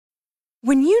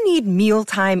When you need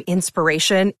mealtime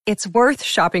inspiration, it's worth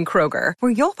shopping Kroger,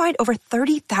 where you'll find over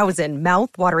 30,000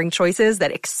 mouth-watering choices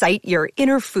that excite your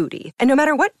inner foodie. And no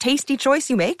matter what tasty choice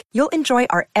you make, you'll enjoy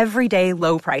our everyday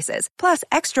low prices, plus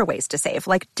extra ways to save,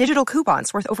 like digital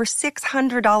coupons worth over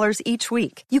 $600 each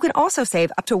week. You can also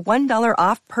save up to $1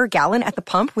 off per gallon at the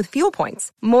pump with fuel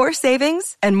points. More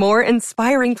savings and more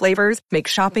inspiring flavors make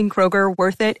shopping Kroger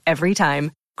worth it every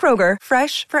time. Kroger,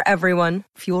 fresh for everyone.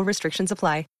 Fuel restrictions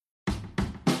apply.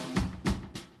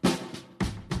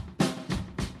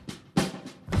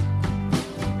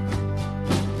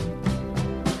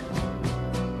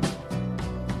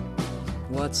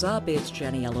 What's up? It's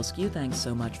Jenny LSQ. Thanks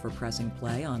so much for pressing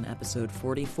play on episode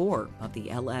 44 of the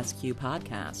LSQ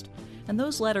podcast. And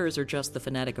those letters are just the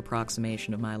phonetic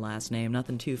approximation of my last name,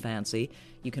 nothing too fancy.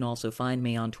 You can also find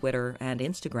me on Twitter and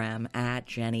Instagram at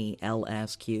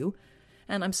JennyLSQ.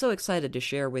 And I'm so excited to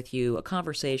share with you a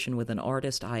conversation with an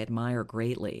artist I admire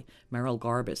greatly, Merrill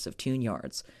Garbus of Tune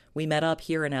Yards. We met up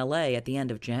here in LA at the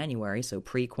end of January, so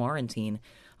pre-quarantine,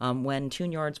 when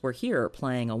Tune Yards were here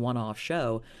playing a one-off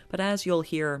show. But as you'll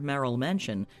hear Merrill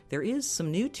mention, there is some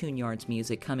new Tune Yards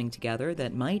music coming together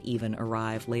that might even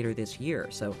arrive later this year,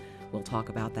 so we'll talk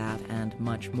about that and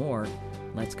much more.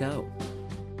 Let's go.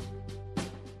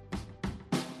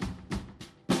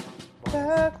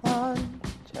 Check one,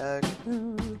 check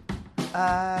two,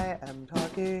 I am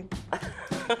talking.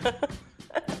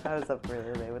 I was up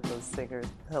really late with those singers,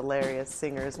 hilarious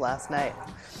singers last night.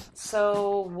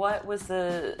 So what was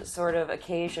the sort of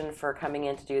occasion for coming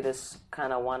in to do this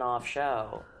kind of one-off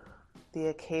show? The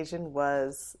occasion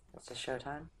was... It's a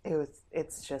showtime?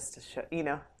 It's just a show,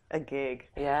 a gig.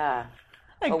 Yeah.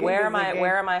 But where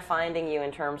am I finding you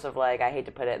in terms of, like, I hate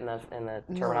to put it in the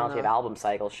terminology of album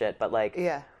cycle shit, but, like...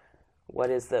 Yeah. What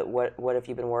have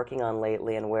you been working on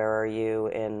lately, and where are you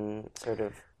in sort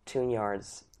of Tune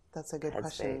Yards? That's a good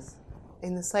question.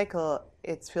 In the cycle,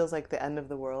 it feels like the end of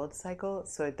the world cycle,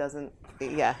 so it doesn't...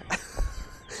 Yeah.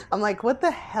 I'm like, what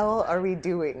the hell are we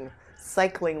doing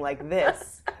cycling like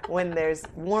this when there's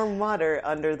warm water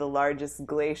under the largest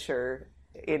glacier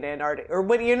in Antarctica? Or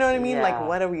what, you know what I mean? Yeah. Like,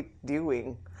 what are we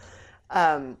doing?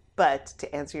 But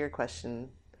to answer your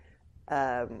question,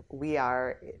 we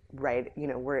are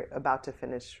we're about to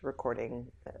finish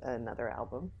recording another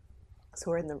album,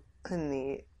 so we're in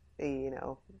the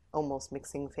almost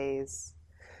mixing phase,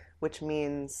 which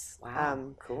means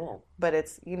cool. But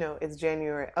it's it's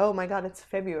January. Oh my God, it's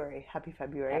February. Happy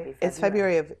February. It's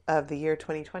February of the year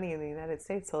 2020 in the United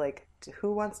States. So like,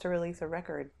 who wants to release a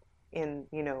record in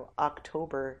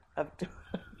October of?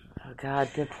 Oh God,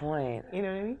 good point. You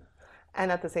know what I mean? And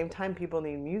at the same time, people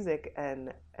need music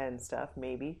and stuff.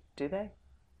 Maybe, do they?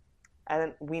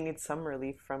 And we need some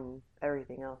relief from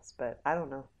everything else, but I don't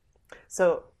know.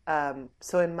 So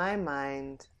in my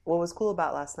mind, what was cool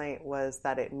about last night was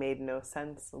that it made no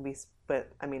sense. But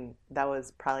I mean, that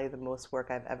was probably the most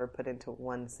work I've ever put into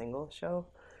one single show,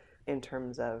 in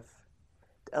terms of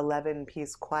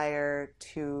 11-piece choir,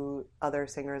 2 other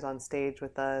singers on stage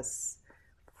with us,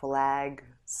 flag,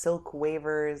 silk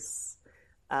wavers.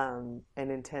 An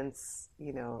intense,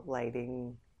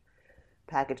 lighting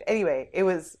package. Anyway, it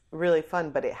was really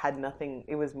fun, but it had nothing.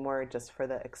 It was more just for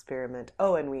the experiment.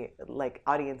 Oh, and we like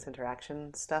audience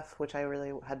interaction stuff, which I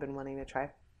really had been wanting to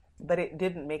try. But it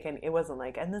didn't make any. It wasn't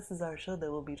like, and this is our show that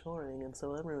we'll be touring, and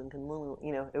so everyone can,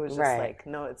 It was just like,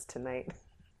 no, it's tonight.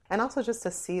 And also just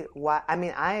to see why. I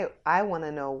mean, I want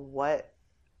to know what.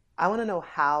 I want to know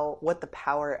what the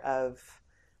power of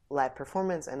live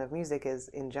performance and of music is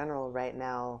in general right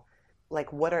now.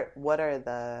 Like, what are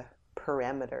the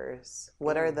parameters?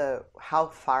 How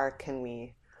far can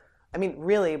we? I mean,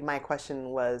 really, my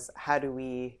question was, how do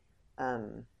we?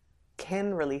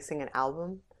 Can releasing an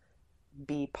album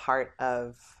be part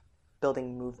of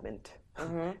building movement?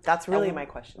 Mm-hmm. That's really my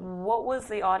question. What was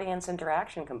the audience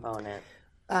interaction component?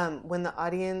 When the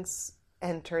audience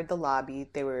entered the lobby,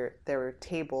 there were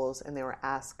tables, and they were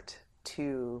asked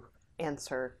to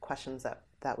answer questions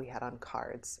that we had on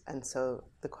cards. And so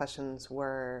the questions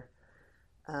were,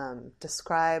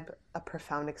 describe a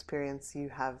profound experience you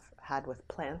have had with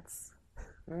plants.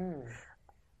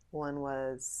 One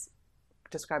was,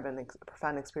 describe a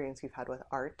profound experience you've had with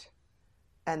art.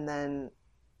 And then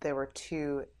there were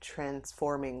 2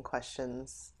 transforming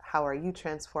questions. How are you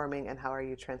transforming, and how are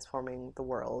you transforming the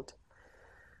world?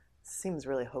 Seems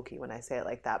really hokey when I say it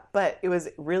like that, but it was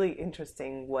really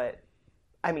interesting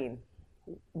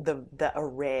the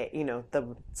array,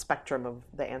 the spectrum of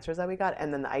the answers that we got.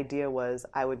 And then the idea was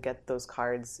I would get those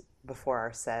cards before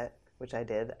our set, which I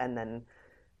did, and then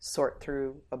sort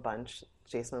through a bunch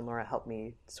Jason and Laura helped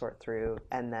me sort through,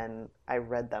 and then I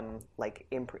read them like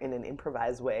in an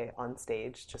improvised way on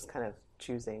stage, just kind of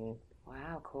choosing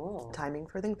timing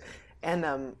for things, and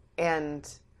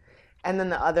then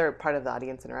the other part of the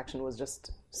audience interaction was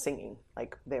just singing.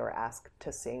 Like they were asked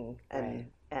to sing and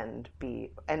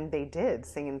they did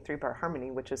sing in 3-part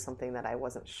harmony, which is something that I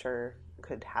wasn't sure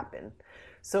could happen.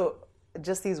 So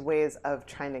just these ways of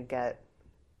trying to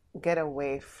get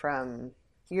away from,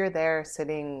 you're there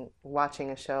sitting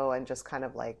watching a show and just kind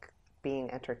of like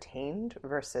being entertained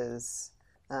versus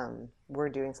we're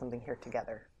doing something here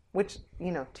together, which,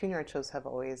 you know, Tune Yard shows I've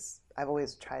always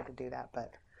tried to do that,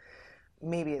 but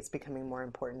maybe it's becoming more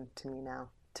important to me now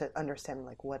to understand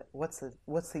like what's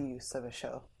the use of a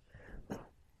show.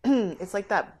 It's like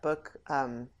that book,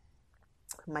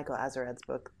 Michael Azarad's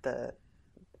book,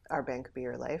 Our Band Could Be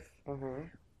Your Life.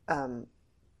 Mm-hmm.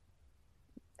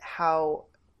 How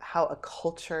a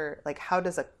culture, like how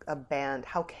can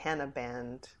a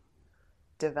band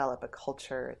develop a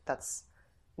culture that's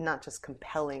not just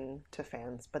compelling to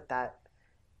fans, but that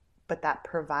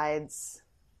provides,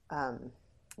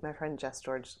 my friend Jess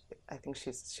George, I think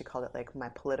she called it like my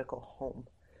political home,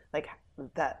 like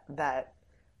that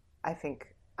I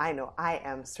think I know I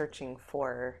am searching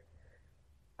a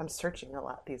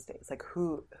lot these days, like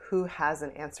who has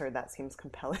an answer that seems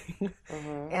compelling.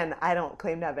 Mm-hmm. And I don't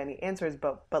claim to have any answers,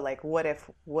 but like what if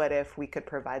we could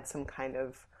provide some kind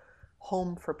of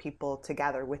home for people to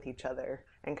gather with each other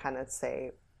and kind of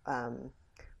say,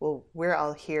 well, we're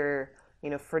all here, you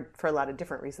know, for a lot of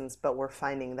different reasons, but we're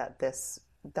finding that this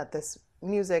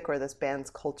music or this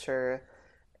band's culture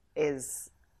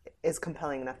is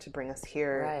compelling enough to bring us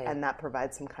here, right. And that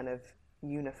provides some kind of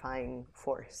unifying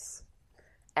force.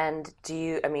 And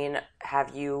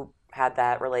have you had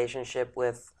that relationship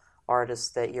with artists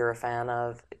that you're a fan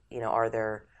of? You know, are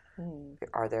there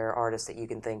artists that you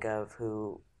can think of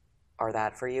who are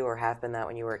that for you or have been that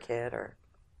when you were a kid? Or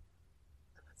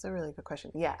that's a really good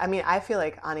question. Yeah, I mean, I feel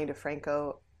like Ani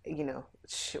DeFranco, you know,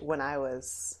 when I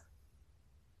was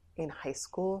in high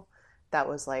school, that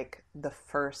was like the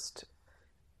first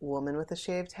woman with a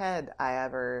shaved head I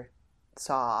ever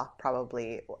saw,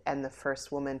 probably, and the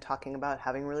first woman talking about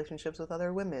having relationships with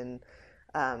other women,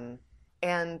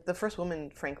 and the first woman,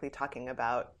 frankly, talking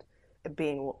about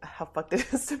being how fucked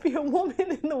it is to be a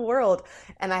woman in the world.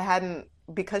 And I hadn't,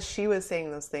 because she was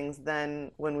saying those things,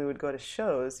 then when we would go to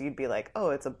shows, you'd be like, oh,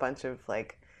 it's a bunch of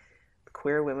like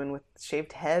queer women with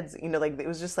shaved heads, you know, like it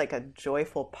was just like a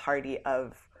joyful party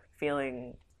of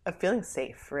feeling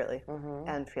safe, really. Mm-hmm.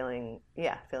 And feeling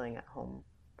at home.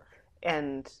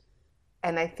 And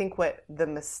I think what the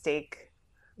mistake,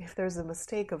 if there's a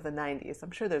mistake of the 90s, I'm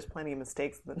sure there's plenty of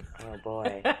mistakes of the, oh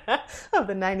boy. of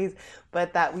the 90s,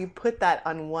 but that we put that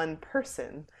on one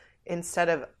person instead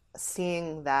of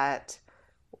seeing that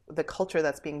the culture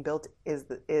that's being built is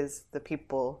the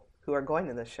people who are going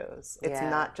to the shows. It's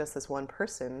not just this one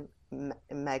person,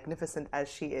 magnificent as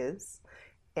she is,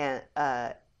 and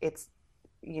it's,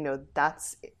 you know,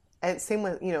 that's, and same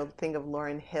with, you know, think of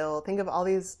Lauryn Hill, think of all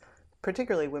these,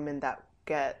 particularly women that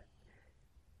get,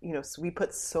 you know, so we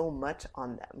put so much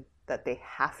on them that they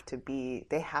have to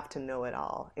know it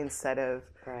all, instead of,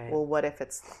 right. Well, what if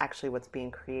it's actually what's being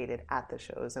created at the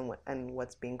shows and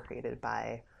what's being created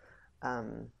by,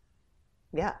 and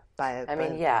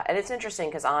it's interesting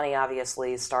because Ani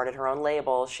obviously started her own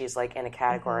label. She's like in a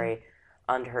category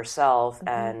mm-hmm. unto herself, mm-hmm.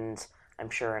 and I'm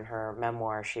sure in her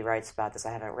memoir she writes about this.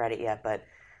 I haven't read it yet, but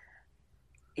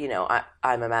you know,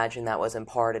 I'm imagining that was in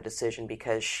part a decision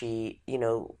because she, you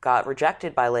know, got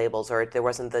rejected by labels, or there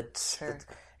wasn't the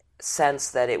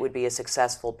sense that it would be a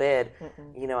successful bid.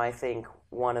 Mm-mm. You know, I think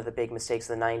one of the big mistakes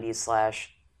of the 90s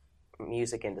 /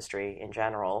 music industry in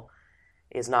general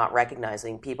is not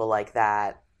recognizing people like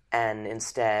that, and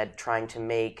instead trying to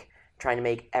make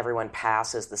everyone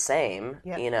pass as the same,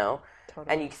 yep. You know?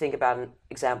 Totally. And you think about an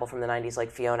example from the 90s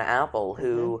like Fiona Apple,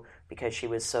 who, mm-hmm. because she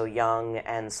was so young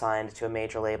and signed to a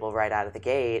major label right out of the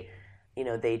gate, you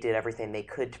know, they did everything they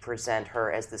could to present her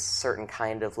as this certain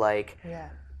kind of like,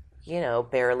 you know,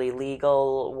 barely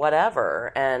legal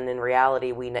whatever. And in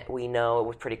reality, we know it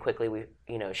was pretty quickly,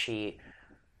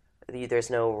 there's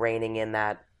no reining in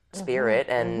that spirit,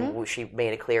 mm-hmm. and mm-hmm. she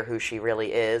made it clear who she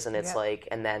really is, and it's like,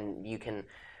 and then you can,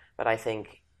 but I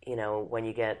think, you know, when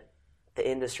the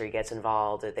industry gets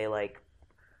involved, they like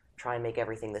try and make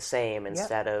everything the same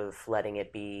instead of letting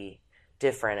it be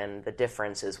different, and the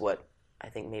difference is what I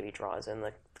think maybe draws in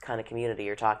the kind of community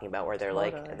you're talking about, where they're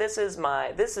like, this is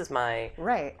my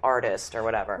right. artist or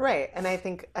whatever. Right. And I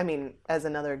think, I mean, as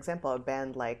another example, a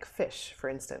band like Phish, for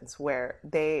instance, where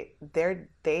they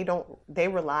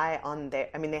rely on they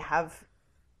have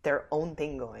their own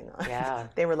thing going on. Yeah.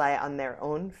 They rely on their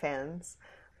own fans.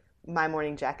 My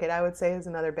Morning Jacket, I would say, is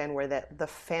another band where the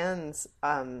fans,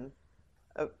 knowing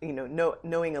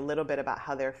a little bit about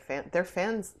how their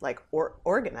fans like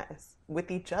organize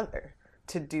with each other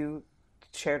to do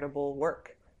charitable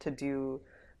work, to do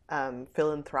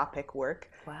philanthropic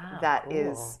work. Wow, that cool.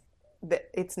 is that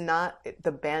it's not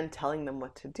the band telling them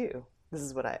what to do. This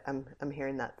is what I'm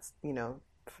hearing that,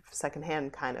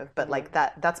 secondhand kind of, but like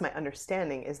that's my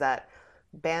understanding, is that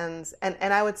bands,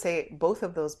 and I would say both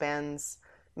of those bands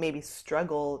maybe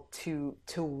struggle to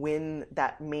win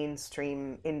that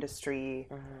mainstream industry,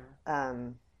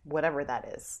 whatever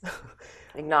that is.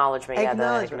 Acknowledgement, yeah, the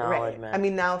Acknowledgement, acknowledgement. right. I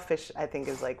mean, now Fish, I think,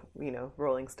 is like,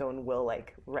 Rolling Stone will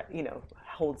like,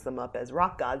 holds them up as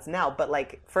rock gods now, but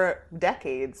like for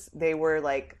decades they were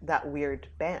like that weird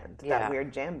band, that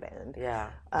weird jam band. Yeah.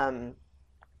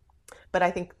 But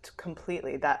I think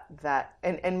completely that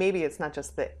and maybe it's not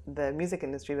just the music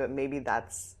industry, but maybe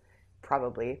that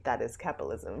is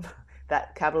capitalism.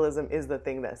 That capitalism is the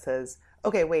thing that says,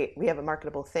 okay, wait, we have a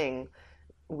marketable thing.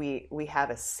 We have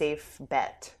a safe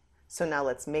bet. So now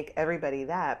let's make everybody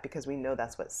that, because we know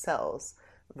that's what sells,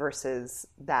 versus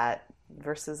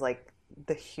like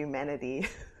the humanity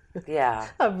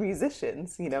of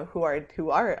musicians, who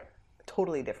are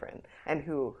totally different and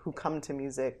who come to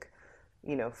music,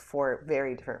 for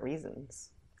very different reasons.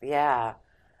 Yeah.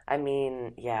 I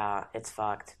mean, yeah, it's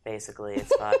fucked, basically.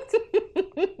 It's fucked.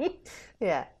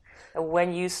 Yeah.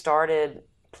 When you started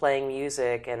playing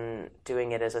music and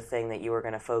doing it as a thing that you were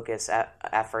going to focus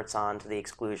efforts on to the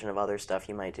exclusion of other stuff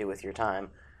you might do with your time,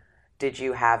 did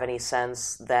you have any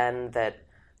sense then that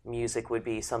music would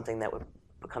be something that would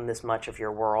become this much of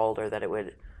your world, or that it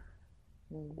would,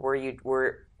 were you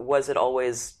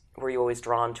always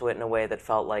drawn to it in a way that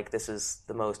felt like, this is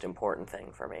the most important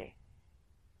thing for me?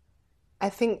 I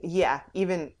think, yeah,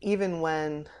 even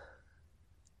when,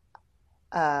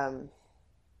 I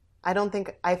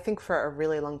think for a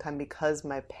really long time, because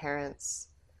my parents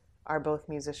are both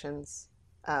musicians,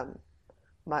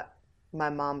 my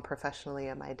mom professionally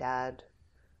and my dad,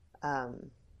 I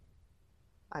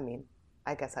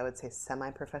guess I would say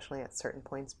semi-professionally at certain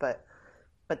points, but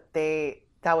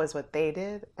that was what they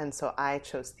did, and so I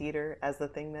chose theater as the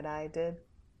thing that I did.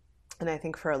 And I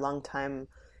think for a long time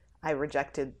I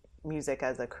rejected music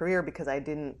as a career because I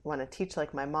didn't want to teach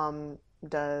like my mom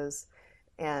does,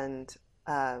 and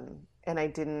I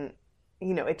didn't,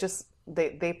 it just,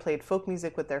 they played folk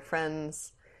music with their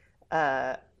friends,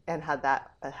 and had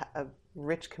that a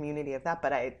rich community of that.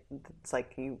 But it's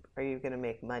like, are you going to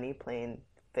make money playing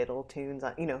fiddle tunes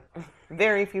on,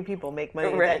 very few people make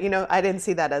money. Right. I didn't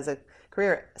see that as a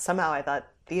career. Somehow I thought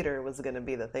theater was going to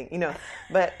be the thing,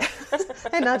 but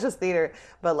and not just theater,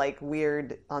 but like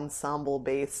weird ensemble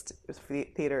based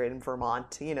theater in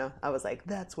Vermont. I was like,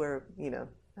 that's where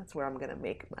I'm going to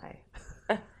make my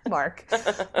mark.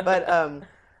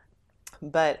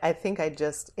 But I think I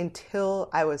just, until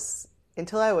I was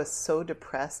so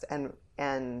depressed and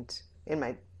in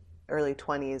my early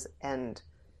 20s, and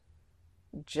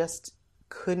just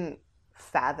couldn't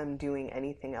fathom doing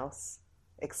anything else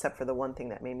except for the one thing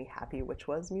that made me happy, which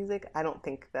was music. I don't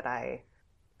think I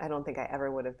ever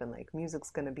would have been like, music's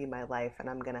going to be my life and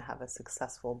I'm going to have a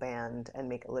successful band and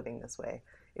make a living this way.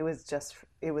 It was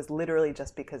literally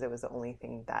just because it was the only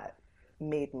thing that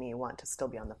made me want to still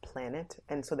be on the planet.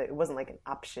 And so that it wasn't like an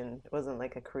option. It wasn't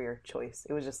like a career choice.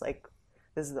 It was just like,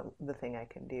 this is the thing I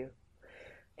can do.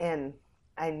 And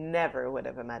I never would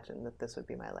have imagined that this would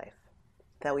be my life,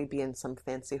 that we'd be in some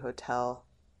fancy hotel,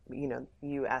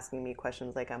 you asking me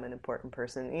questions like I'm an important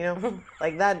person,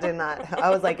 like that did not, I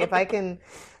was like, if I can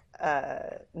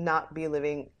not be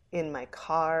living in my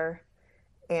car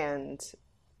and,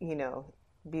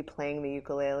 be playing the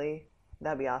ukulele,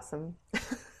 that'd be awesome.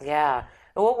 Yeah.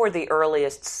 And what were the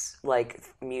earliest like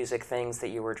music things that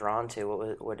you were drawn to?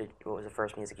 What was the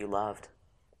first music you loved?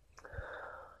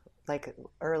 Like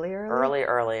early?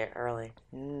 Early.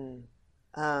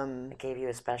 It gave you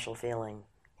a special feeling.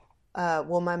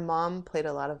 Well, my mom played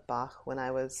a lot of Bach when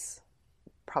I was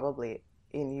probably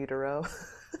in utero.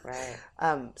 Right.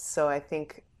 So I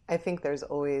think there's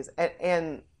always,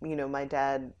 and my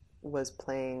dad was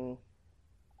playing,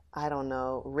 I don't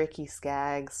know, Ricky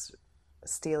Skaggs,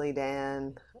 Steely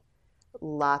Dan,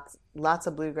 lots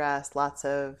of bluegrass, lots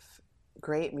of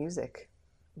great music.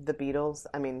 The Beatles,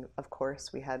 of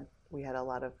course, we had a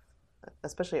lot of,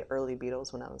 especially early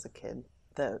Beatles when I was a kid.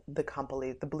 The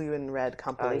blue and red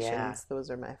compilations, oh, yeah. Those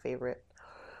are my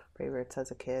favorites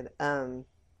as a kid.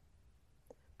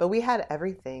 But we had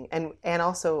everything, and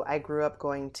also I grew up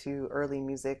going to early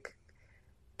music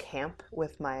camp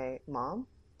with my mom,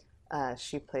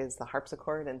 She plays the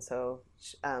harpsichord, and so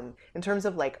in terms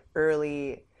of like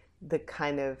early, the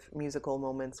kind of musical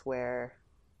moments where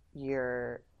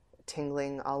you're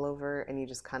tingling all over and you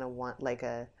just kind of want like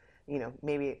a,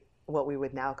 maybe what we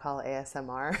would now call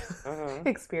ASMR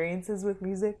experiences with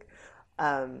music.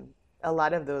 A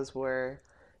lot of those were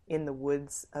in the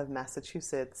woods of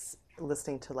Massachusetts,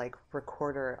 listening to like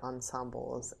recorder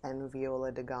ensembles and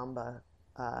viola da gamba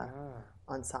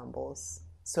ensembles.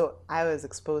 So I was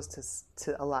exposed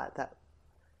to a lot that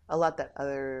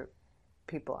other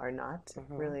people are not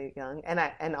really young,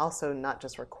 and also not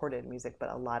just recorded music, but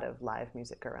a lot of live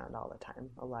music around all the time.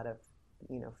 A lot of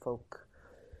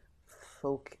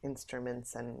folk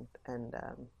instruments and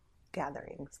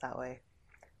gatherings that way.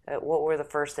 What were the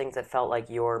first things that felt like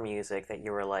your music that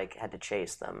you were like had to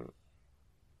chase them?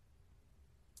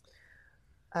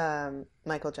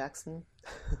 Michael Jackson.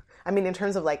 I mean, in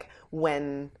terms of like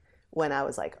when I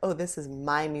was like, oh, this is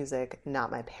my music,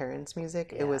 not my parents'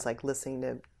 music. Yeah. It was like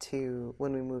listening to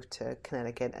when we moved to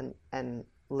Connecticut and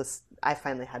I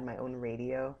finally had my own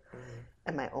radio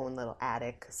and my own little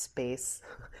attic space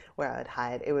where I would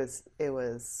hide. It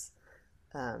was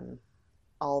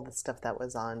all the stuff that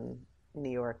was on New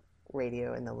York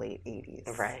radio in the late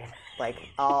 80s. Right. Like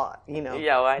all,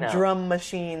 yeah, I know. Drum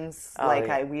machines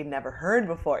we'd never heard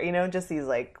before, just these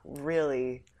like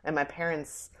really, and my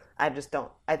parents, I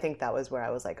think that was where I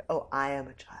was like, oh, I am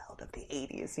a child of the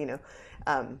 80s,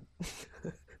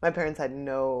 My parents had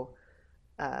no,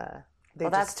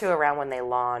 that's too around when they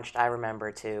launched, I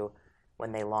remember too,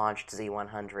 when they launched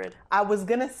Z100. I was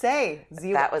going to say,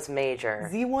 that was major.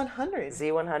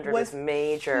 Z100 was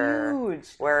major.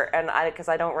 Huge. Because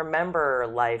I don't remember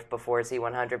life before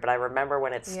Z100, but I remember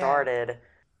when it started,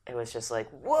 it was just like,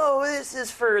 whoa, this is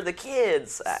for the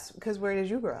kids. Because where did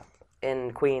you grow up?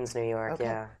 In Queens, New York, okay.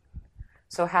 Yeah.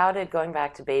 So going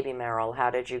back to Baby Meryl,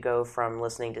 how did you go from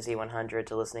listening to Z100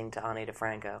 to listening to Ani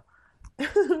DiFranco?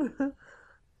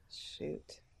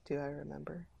 Shoot, do I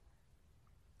remember?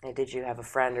 And did you have a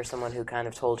friend or someone who kind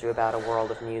of told you about a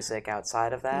world of music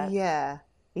outside of that? Yeah,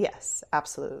 yes,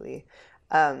 absolutely.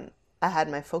 I had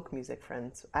my folk music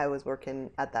friends. I was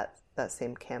working at that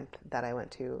same camp that I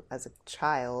went to as a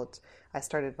child. I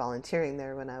started volunteering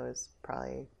there when I was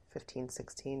probably 15,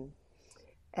 16.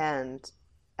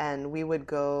 And we would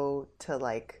go to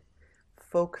like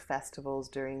folk festivals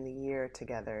during the year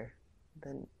together.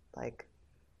 Then like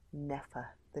NEFA,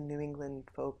 the New England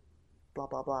Folk blah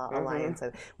blah blah Alliance.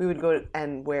 And we would go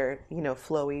and wear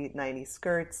flowy 90s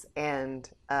skirts and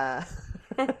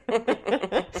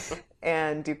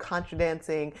and do contra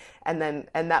dancing, and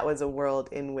that was a world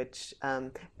in which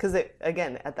because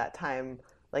again at that time,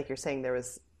 like you're saying, there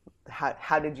was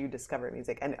how did you discover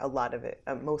music, and a lot of it,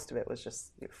 most of it was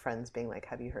just your friends being like,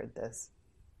 have you heard this,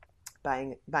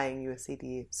 buying you a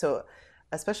CD. So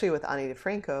especially with Ani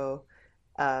DiFranco,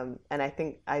 and I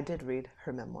think I did read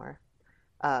her memoir,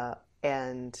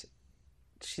 and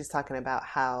she's talking about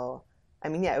how, I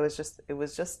mean, yeah, it was just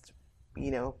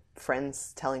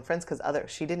friends telling friends, because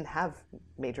she didn't have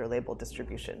major label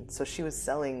distribution, so she was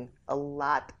selling a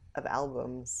lot of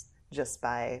albums just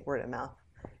by word of mouth.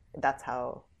 That's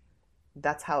how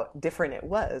different it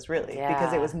was, really,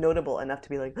 because it was notable enough to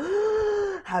be like,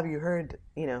 have you heard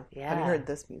have you heard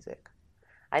this music?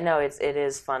 I know it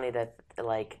is funny that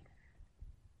like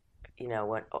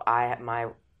when my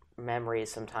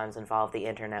memories sometimes involve the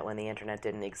internet when the internet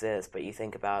didn't exist, but you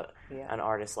think about an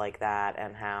artist like that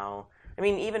and how, I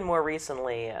mean, even more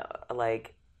recently,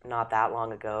 like not that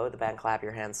long ago, the band Clap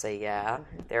Your Hands Say Yeah,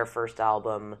 their first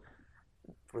album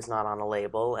was not on a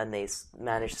label, and they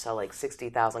managed to sell like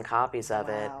 60,000 copies of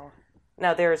it.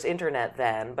 Now there's internet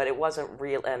then, but it wasn't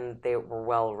real, and they were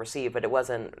well received, but it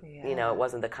wasn't, it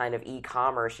wasn't the kind of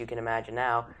e-commerce you can imagine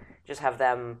now. Just have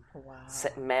them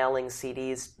mailing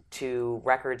CDs to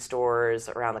record stores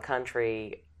around the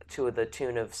country to the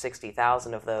tune of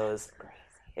 60,000 of those.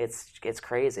 It's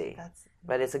crazy.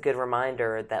 But it's a good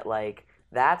reminder that like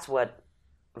that's what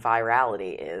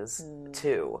virality is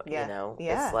too.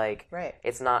 It's like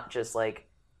it's not just like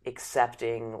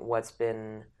accepting what's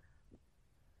been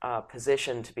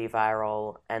positioned to be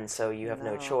viral, and so you have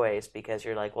no choice because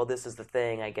you're like, well, this is the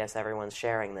thing, I guess everyone's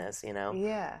sharing this.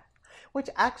 Which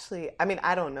actually, I mean,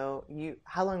 I don't know.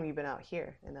 How long have you been out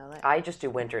here in LA? I just do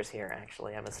winters here,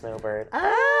 actually. I'm a snowbird.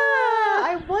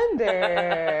 I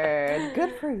wondered.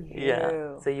 Good for you.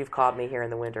 Yeah. So you've caught me here in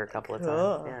the winter a couple of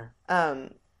times. Yeah.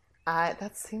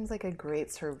 That seems like a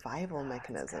great survival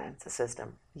mechanism. It's a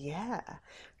system. Yeah.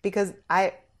 Because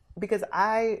I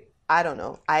don't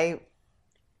know.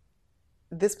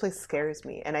 This place scares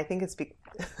me, and I think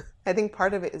I think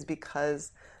part of it is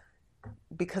because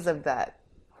of that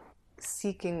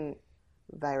seeking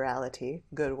virality,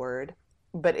 good word,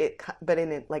 but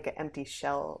in it like an empty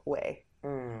shell way.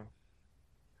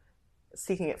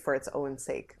 Seeking it for its own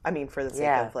sake. I mean, for the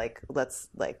sake of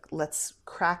let's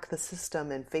crack the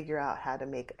system and figure out how to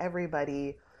make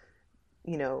everybody,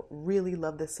 really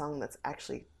love this song that's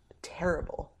actually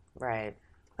terrible. Right.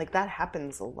 Like that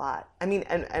happens a lot. I mean,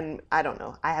 and I don't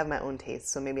know. I have my own taste,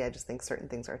 so maybe I just think certain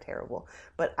things are terrible.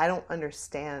 But I don't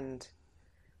understand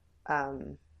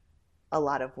a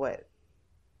lot of what,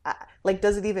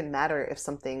 does it even matter if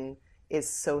something is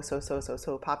so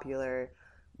popular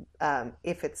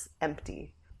if it's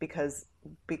empty? Because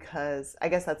I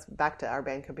guess that's back to Our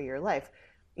Band Could Be Your Life.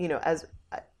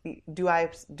 Do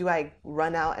I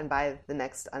run out and buy the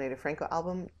next Ani DiFranco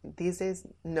album these days?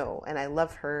 No, and I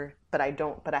love her, but I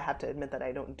don't. But I have to admit that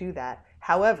I don't do that.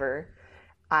 However,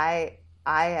 I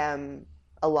am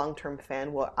a long-term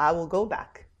fan. Well, I will go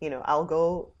back. I'll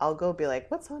go be like,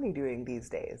 what's Ani doing these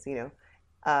days?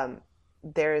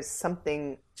 There's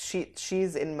something,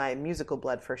 she's in my musical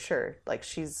blood for sure. Like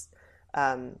she's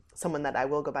someone that I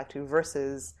will go back to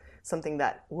versus something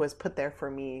that was put there for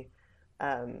me.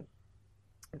 I'm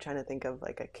trying to think of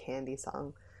like a Candy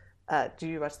song. Do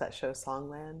you watch that show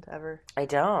Songland ever? I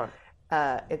don't.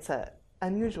 It's a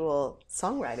unusual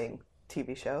songwriting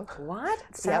TV show. What?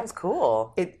 It sounds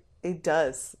cool. It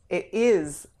does. It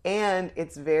is, and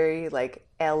it's very like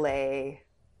LA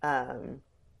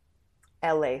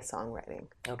songwriting.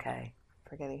 Okay.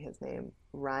 Forgetting his name.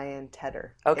 Ryan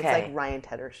Tedder. Okay. It's like Ryan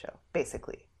Tedder's show,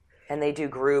 basically. And they do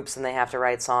groups and they have to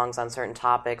write songs on certain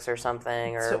topics or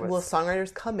something?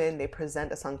 Songwriters come in, they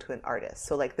present a song to an artist.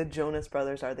 So like the Jonas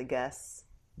Brothers are the guests.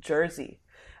 Jersey.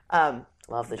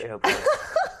 Love the Joe Brothers.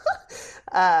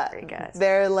 Great guys.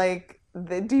 They're like,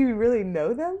 do you really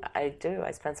know them? I do.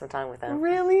 I spent some time with them.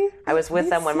 Really? I was with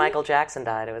them when Michael Jackson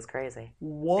died. It was crazy.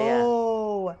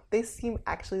 Whoa. Yeah. They seem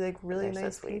actually like really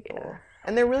nice people. Yeah.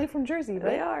 And they're really from Jersey, right?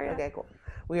 They are, yeah. Okay, cool.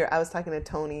 I was talking to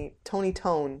Tony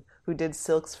Tone, who did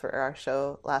Silks for our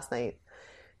show last night.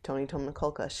 Tony Tone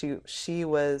Mikulka.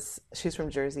 She's from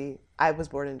Jersey. I was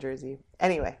born in Jersey.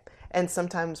 Anyway, and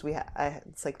sometimes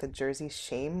it's like the Jersey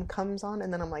shame comes on,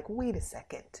 and then I'm like, wait a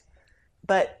second.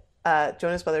 But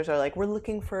Jonas Brothers are like, we're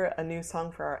looking for a new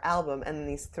song for our album, and then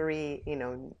these three,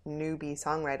 newbie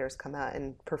songwriters come out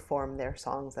and perform their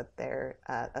songs that they're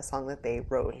a song that they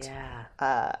wrote,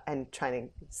 and trying to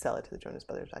sell it to the Jonas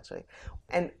Brothers actually,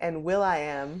 and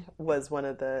will.i.am was one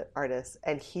of the artists,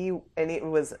 and it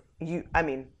was you. I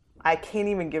mean, I can't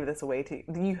even give this away to you.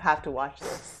 You have to watch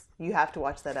this. You have to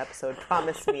watch that episode.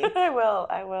 Promise me. I will.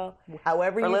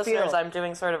 However you feel. For listeners, I'm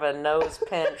doing sort of a nose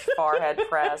pinch, forehead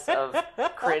press of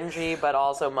cringy, but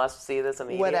also must see this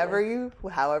immediately.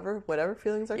 Whatever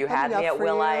feelings are you coming up for you.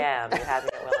 You had me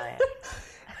at will.i.am.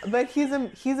 But he's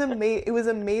amazing. It was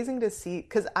amazing to see,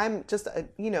 because I'm just,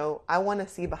 I want to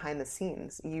see behind the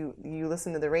scenes. You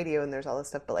listen to the radio and there's all this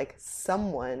stuff, but like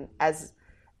someone as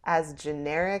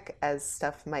generic as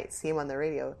stuff might seem on the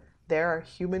radio, there are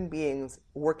human beings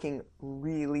working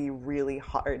really, really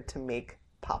hard to make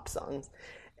pop songs.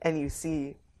 And you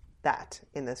see that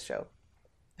in this show.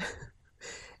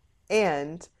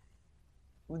 And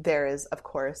there is, of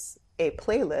course, a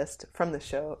playlist from the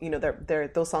show.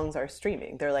 Those songs are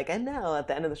streaming. They're like, and now at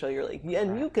the end of the show, you're like,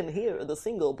 and you can hear the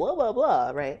single, blah, blah, blah,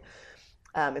 right?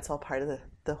 It's all part of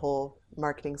the whole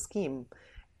marketing scheme.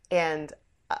 And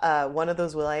one of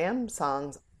those will.i.am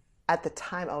songs, at the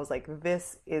time, I was like, I'm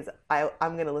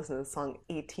going to listen to this song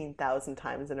 18,000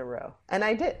 times in a row. And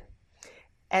I did.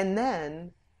 And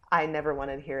then I never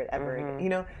wanted to hear it ever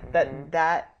again.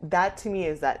 That to me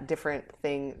is that different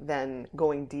thing than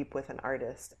going deep with an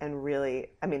artist and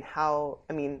really,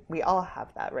 we all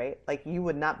have that, right? Like you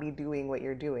would not be doing what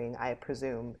you're doing, I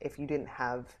presume, if you didn't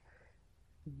have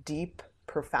deep,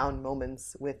 profound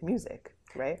moments with music,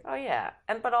 right? Oh yeah.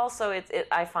 But also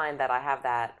I find that I have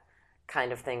that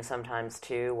kind of thing sometimes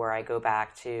too, where I go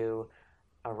back to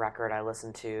a record I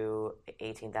listened to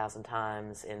 18,000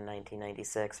 times in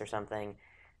 1996 or something,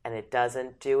 and it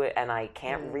doesn't do it, and I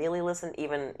can't really listen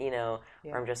even, where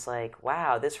I'm just like,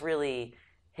 wow, this really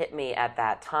hit me at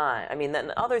that time. I mean,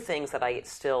 then other things that I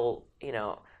still,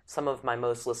 some of my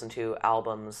most listened to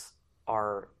albums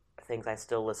are things I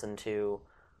still listen to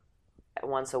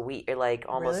once a week, like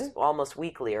almost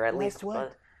weekly, or at least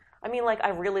what? I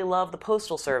really love the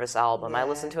Postal Service album. I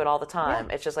listen to it all the time.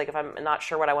 Yeah. It's just like if I'm not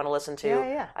sure what I want to listen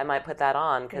to, I might put that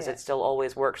on because it still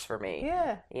always works for me.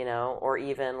 Yeah. Or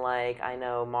even like I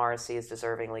know Morrissey is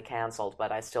deservingly canceled,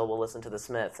 but I still will listen to the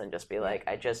Smiths and just be like,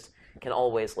 I just can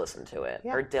always listen to it.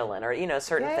 Yeah. Or Dylan, or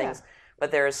certain things. Yeah. But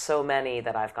there's so many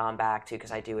that I've gone back to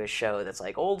because I do a show that's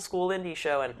like old school indie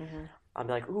show, and I'll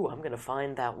be like, ooh, I'm gonna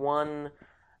find that one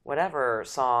whatever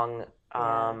song,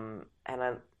 and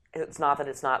it's not that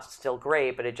it's not still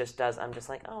great, but it just does. I'm just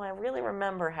like, oh, I really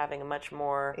remember having a much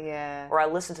more. Yeah. Or I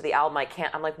listen to the album,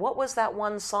 I'm like, what was that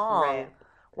one song? Right.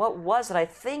 What was it? I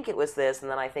think it was this, and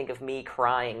then I think of me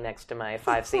crying next to my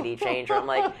 5 CD changer. I'm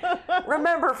like,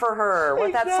 remember for her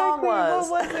what that song was.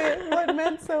 What was it? What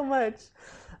meant so much?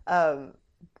 There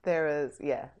was,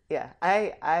 yeah.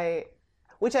 I,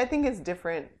 which I think is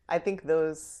different. I think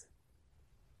those,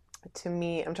 to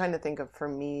me, I'm trying to think of for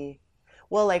me.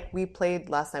 Well, like we played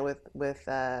last night with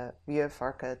Vieux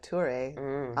Farka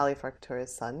Touré, Ali Farka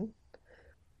Touré's son,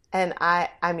 and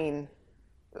I mean.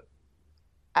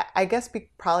 I guess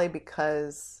probably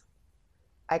because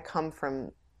I come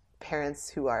from parents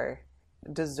who are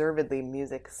deservedly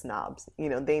music snobs. You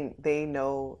know, they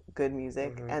know good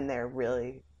music and they're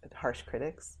really harsh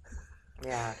critics.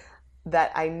 Yeah.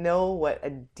 That I know what a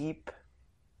deep,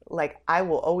 like I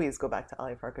will always go back to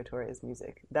Ali Farka Touré's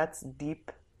music. That's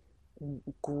deep,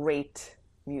 great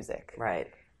music.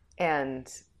 Right. And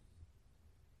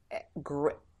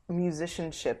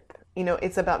musicianship, you know,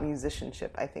 it's about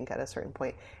musicianship, I think, at a certain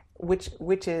point, which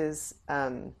is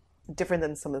different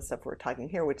than some of the stuff we're talking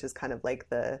here, which is kind of like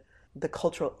the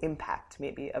cultural impact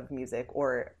maybe of music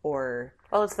or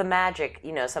well, it's the magic,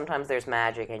 you know. Sometimes there's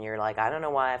magic and you're like, I don't know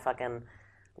why I fucking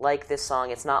like this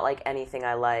song. It's not like anything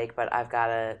I like, but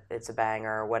it's a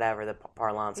banger or whatever, the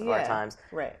parlance of our times.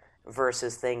 Right.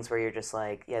 Versus things where you're just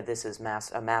like, yeah, this is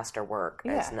a masterwork.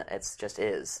 Yeah. It's just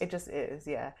is. It just is,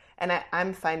 yeah. And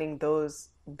I'm finding those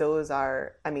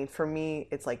are, I mean, for me,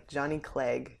 it's like Johnny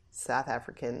Clegg, South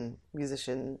African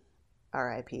musician,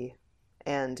 R.I.P.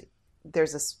 And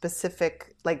there's a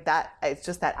specific, like that, it's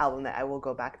just that album that I will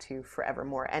go back to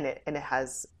forevermore. And it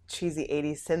has cheesy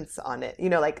 80s synths on it. You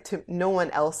know, like no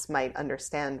one else might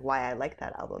understand why I like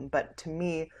that album. But to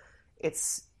me,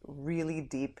 it's really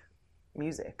deep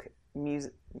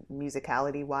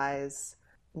musicality wise,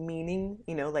 meaning,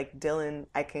 you know, like Dylan,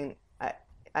 I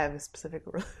have a specific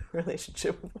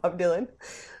relationship with Bob Dylan.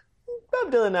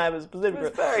 Bob Dylan and I have a specific,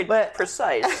 it's very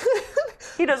precise.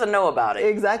 He doesn't know about it.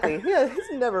 Exactly. Yeah,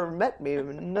 he's never met me,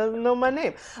 doesn't know my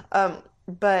name.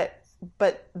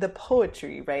 But the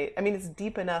poetry, right? I mean, it's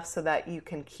deep enough so that you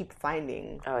can keep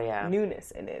finding newness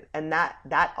in it, and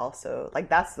that also, like,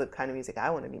 that's the kind of music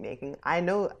I want to be making. I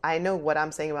know what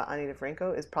I'm saying about Ani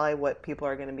DiFranco is probably what people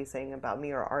are going to be saying about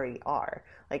me or already are.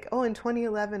 Like, oh, in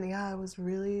 2011, yeah, I was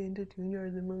really into Junior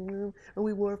and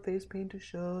we wore face paint to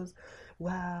shows.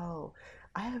 Wow.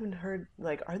 I haven't heard,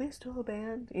 like, are they still a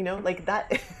band? You know, like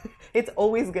that. It's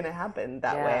always going to happen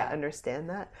that way. I understand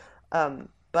that.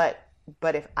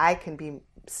 But if I can be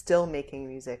still making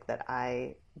music that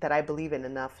I believe in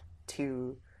enough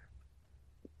to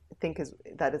think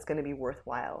that it's going to be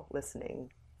worthwhile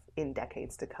listening in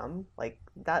decades to come, like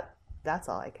that's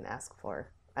all I can ask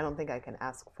for. I don't think I can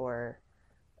ask for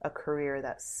a career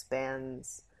that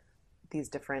spans these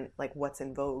different, like, what's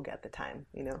in vogue at the time,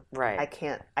 you know? Right.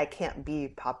 I can't be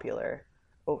popular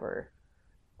over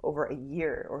a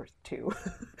year or two,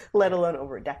 let alone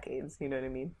over decades, you know what I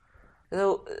mean?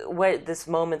 So, this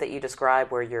moment that you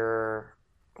describe where you're,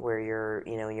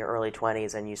 you know, in your early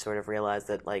 20s and you sort of realize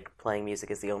that, like, playing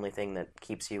music is the only thing that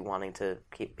keeps you wanting to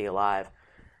be alive.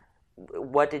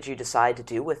 What did you decide to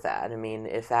do with that? I mean,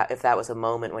 if that was a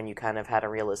moment when you kind of had a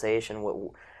realization, what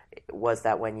was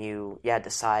that when you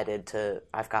decided to,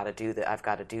 I've got to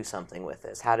do something with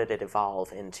this? How did it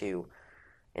evolve into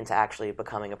actually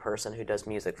becoming a person who does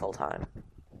music full time?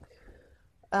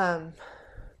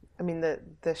 I mean,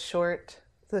 the short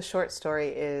story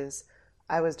is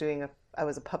I was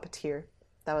a puppeteer.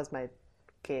 That was my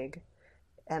gig.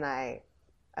 And I,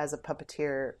 as a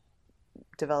puppeteer,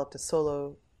 developed a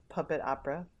solo puppet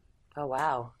opera. Oh,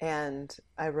 wow. And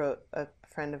I wrote,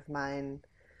 friends of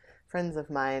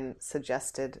mine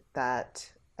suggested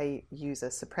that I use a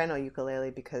soprano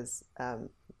ukulele because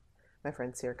my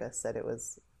friend Circa said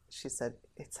she said,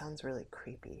 it sounds really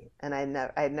creepy. And I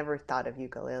had never thought of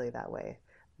ukulele that way.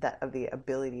 That of the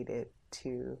ability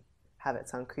to have it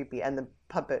sound creepy. And the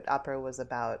puppet opera was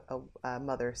about a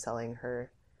mother selling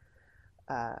her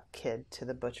kid to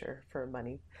the butcher for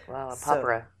money. Wow, a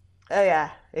pupra. Oh yeah,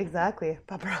 exactly,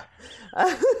 pupra.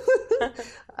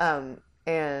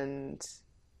 And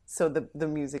so the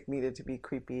music needed to be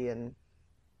creepy, and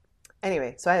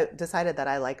anyway, so I decided that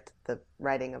I liked the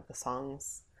writing of the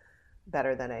songs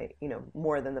better than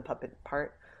more than the puppet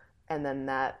part. And then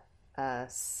that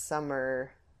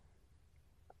summer,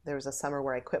 there was a summer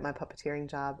where I quit my puppeteering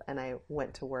job and I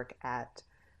went to work at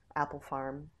Apple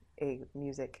Farm, a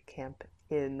music camp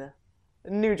in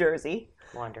New Jersey.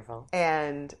 Wonderful.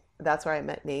 And that's where I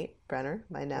met Nate Brenner,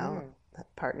 my now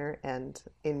partner and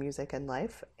in music and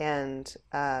life, and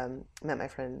met my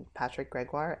friend Patrick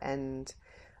Gregoire and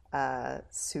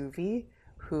Suvi,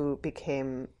 who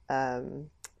became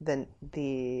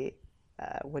the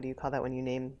what do you call that when you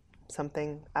name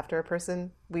something after a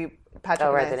person? Patrick.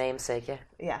 Oh, right, the namesake, yeah.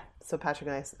 Yeah. So Patrick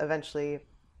and I eventually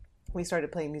we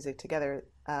started playing music together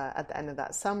at the end of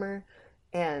that summer,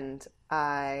 and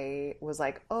I was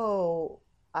like, oh,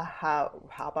 how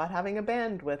about having a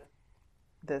band with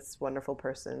this wonderful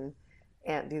person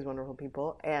and these wonderful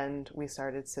people, and we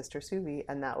started Sister Suvi,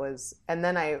 and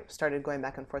then I started going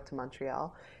back and forth to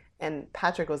Montreal, and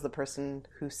Patrick was the person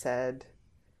who said,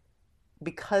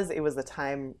 because it was the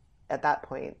time at that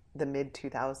point, the mid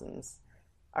 2000s,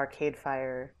 Arcade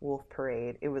Fire, Wolf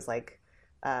Parade, it was like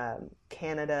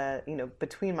Canada,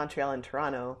 between Montreal and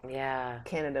Toronto,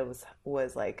 Canada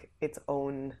was like its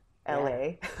own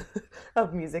LA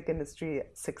of music industry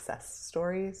success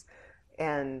stories,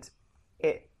 and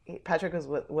Patrick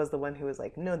was the one who was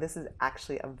like, no, this is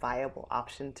actually a viable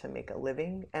option to make a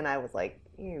living, and I was like,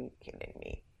 you kidding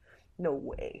me? No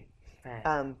way.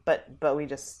 Right. But we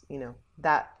just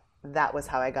that was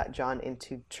how I got John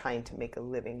into trying to make a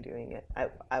living doing it.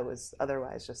 I was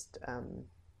otherwise just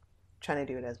trying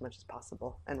to do it as much as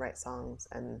possible and write songs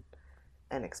and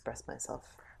express myself.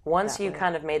 Once you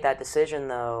kind of made that decision,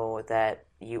 though, that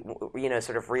you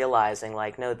sort of realizing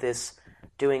like, no,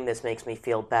 doing this makes me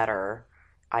feel better.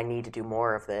 I need to do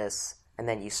more of this, and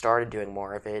then you started doing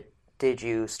more of it. Did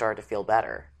you start to feel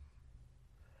better?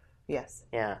 Yes.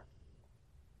 Yeah.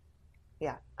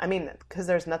 Yeah. I mean, because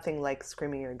there's nothing like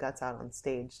screaming your guts out on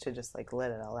stage to just like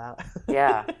let it all out.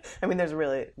 Yeah. I mean, there's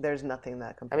nothing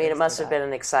that compares. I mean, it must have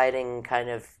been exciting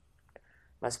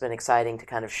to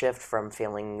kind of shift from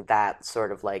feeling that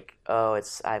sort of like, oh,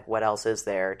 what else is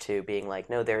there, to being like,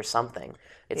 no, there's something.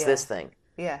 It's this thing.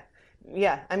 Yeah.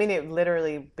 Yeah. I mean, it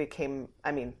literally became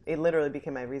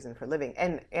my reason for living.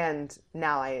 And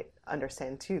now I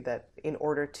understand too that in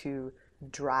order to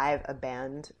drive a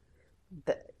band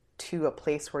to a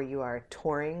place where you are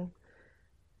touring,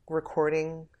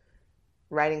 recording,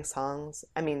 writing songs,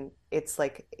 I mean, it's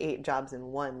like 8 jobs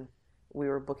in one. We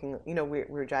were booking, we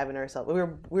were driving ourselves. We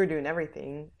were doing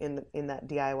everything in that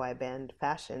DIY band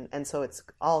fashion, and so it's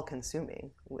all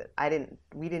consuming. We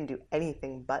didn't do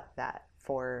anything but that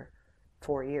for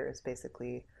 4 years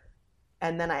basically,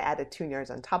 and then I added Tune Yards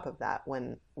on top of that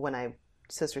when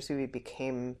Sister Suvi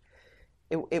became.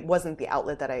 It wasn't the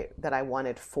outlet that I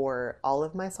wanted for all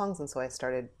of my songs, and so I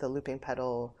started the Looping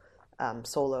Pedal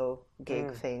solo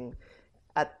gig thing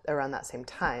at around that same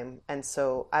time. And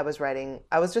so I was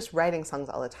just writing songs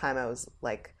all the time. I was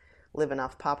like living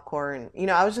off popcorn.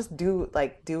 I was just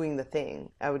doing the thing.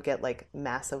 I would get like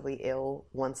massively ill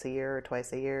once a year or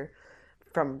twice a year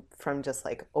from just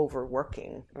like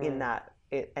overworking in that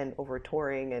and over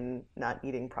touring and not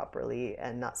eating properly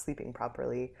and not sleeping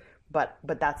properly.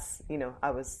 But that's,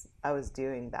 I was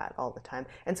doing that all the time.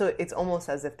 And so it's almost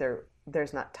as if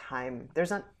there's not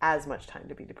as much time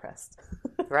to be depressed.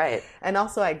 Right. And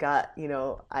also I got,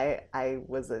 I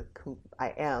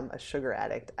am a sugar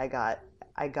addict. I got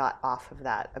off of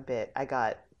that a bit. I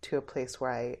got to a place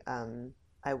where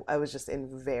I was just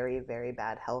in very, very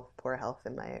bad poor health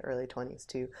in my early 20s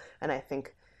too. And I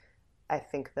think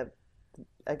that,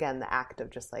 again, the act of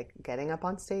just like getting up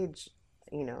on stage,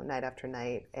 night after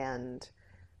night, and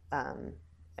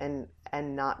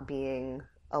not being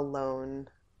alone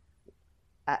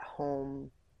at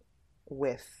home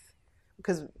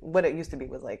because what it used to be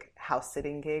was like house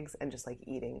sitting gigs and just like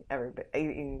eating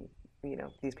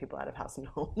these people out of house and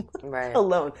home right.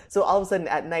 alone. So all of a sudden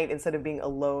at night, instead of being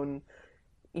alone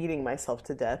eating myself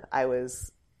to death, I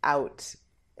was out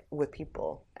with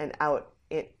people and out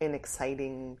in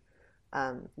exciting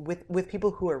with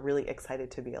people who are really excited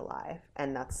to be alive,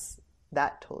 and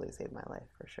that totally saved my life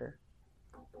for sure.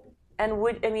 And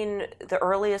the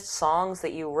earliest songs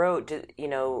that you wrote, do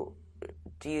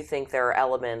you think there are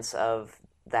elements of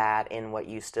that in what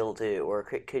you still do, or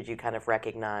could you kind of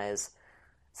recognize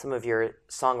some of your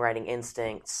songwriting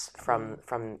instincts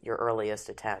from your earliest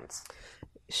attempts?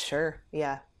 Sure,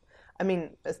 yeah. I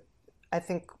mean, I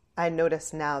think I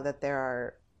notice now that there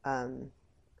are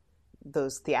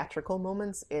those theatrical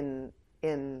moments in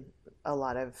a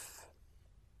lot of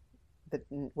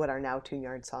what are now Tune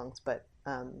Yard songs, but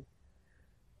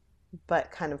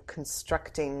kind of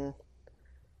constructing,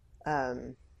 how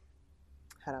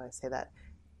do I say that?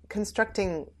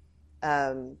 Constructing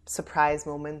surprise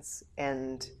moments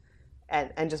and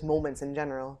just moments in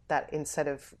general, that instead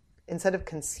of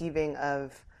conceiving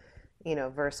of,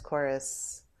 verse,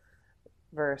 chorus,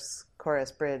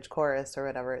 bridge, chorus, or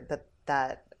whatever,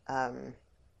 that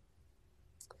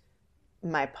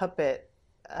my puppet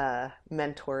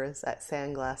mentors at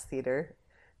Sandglass Theater,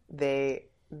 they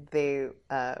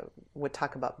would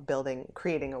talk about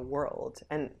creating a world,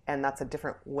 and that's a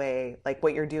different way. Like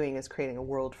what you're doing is creating a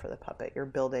world for the puppet. You're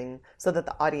building so that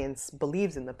the audience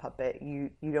believes in the puppet.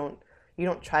 You don't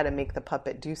try to make the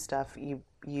puppet do stuff. You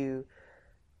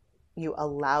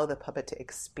allow the puppet to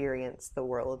experience the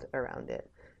world around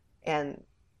it, and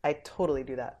I totally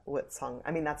do that with song.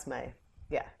 I mean, I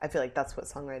feel like that's what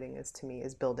songwriting is to me,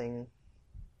 is building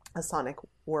a sonic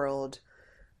world,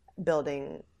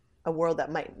 building a world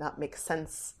that might not make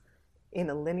sense in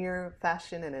a linear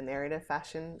fashion, in a narrative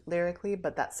fashion lyrically,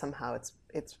 but that somehow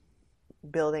it's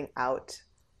building out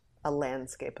a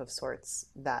landscape of sorts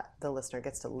that the listener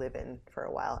gets to live in for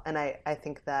a while. And I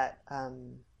think that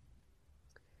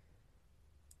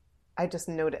I just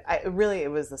noted,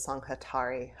 it was the song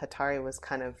Hatari. Hatari was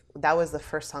that was the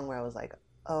first song where I was like,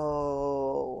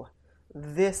 oh,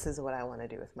 this is what I want to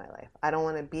do with my life. I don't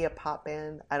want to be a pop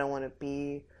band. I don't want to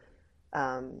be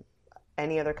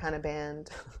any other kind of band.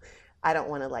 I don't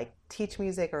want to like teach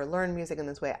music or learn music in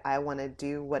this way. I want to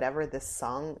do whatever this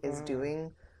song is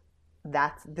doing.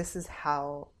 This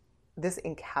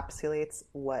encapsulates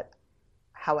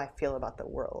how I feel about the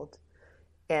world.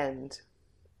 And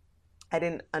I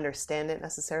didn't understand it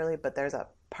necessarily, but there's the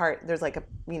part in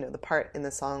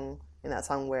that song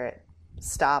where it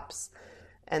stops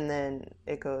and then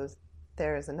it goes,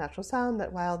 there is a natural sound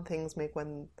that wild things make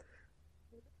when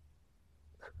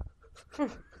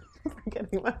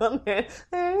forgetting my own name.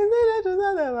 I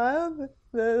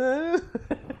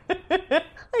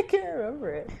can't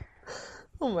remember it.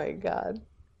 Oh my god.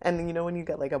 And you know when you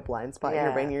get like a blind spot in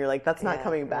your brain, you're like, that's not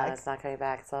coming back. No, it's not coming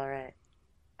back. It's all right.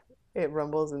 It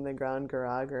rumbles in the ground,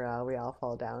 gura, gura, we all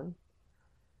fall down.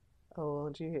 Oh,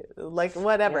 gee. Like,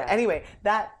 whatever. Yeah. Anyway,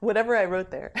 whatever I wrote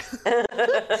there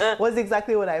was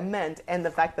exactly what I meant. And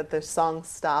the fact that the song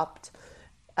stopped,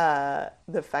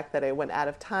 the fact that it went out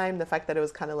of time, the fact that it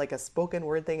was kind of like a spoken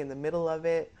word thing in the middle of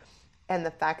it, and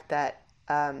the fact that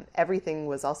everything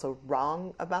was also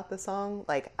wrong about the song.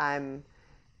 Like,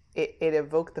 it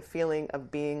evoked the feeling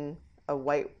of being a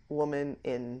white woman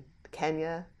in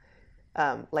Kenya.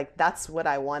 Like, that's what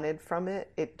I wanted from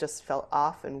it. It just felt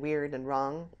off and weird and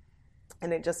wrong.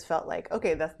 And it just felt like,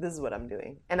 okay, this is what I'm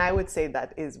doing. And I would say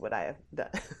that is what I have done.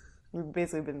 We've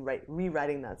basically been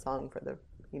rewriting that song for the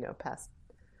past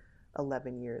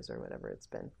 11 years or whatever it's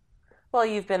been. Well,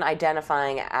 you've been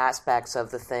identifying aspects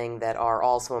of the thing that are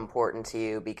also important to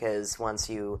you, because once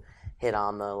you hit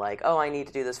on the like, oh, I need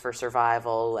to do this for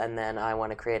survival, and then I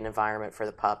want to create an environment for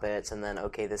the puppets, and then,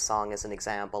 okay, this song is an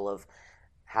example of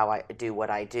how I do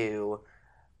what I do,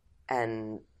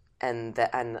 and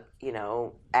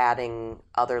adding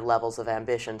other levels of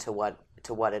ambition to what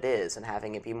it is, and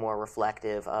having it be more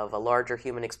reflective of a larger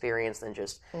human experience than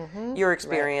just your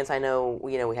experience. Right. I know,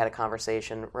 we had a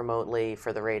conversation remotely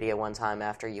for the radio one time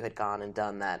after you had gone and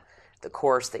done the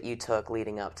course that you took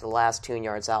leading up to the last Tune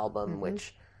Yards album,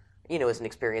 which, is an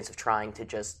experience of trying to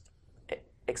just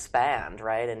expand,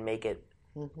 right, and make it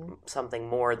something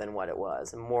more than what it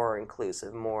was, and more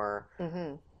inclusive, more...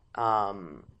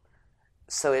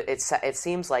 So it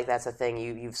seems like that's a thing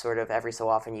you've sort of, every so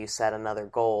often you set another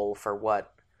goal for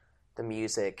what the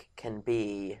music can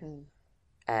be,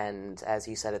 and as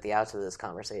you said at the outset of this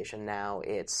conversation, now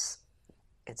it's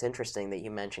interesting that you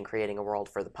mentioned creating a world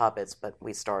for the puppets, but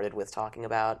we started with talking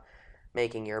about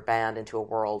making your band into a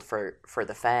world for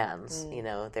the fans.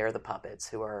 They're the puppets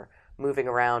who are moving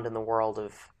around in the world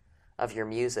of your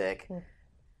music.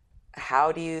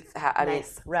 How do you...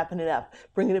 Nice. Wrapping it up.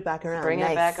 Bringing it back around. Bringing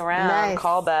it back around. Nice.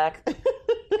 Call back. Because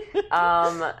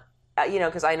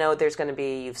I know there's going to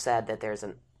be... You've said that there's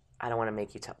I don't want to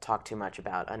make you talk too much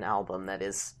about an album that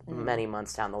is many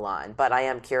months down the line, but I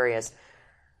am curious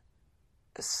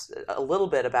a little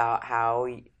bit about how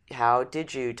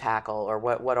did you tackle, or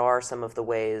what are some of the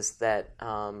ways that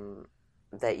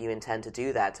that you intend to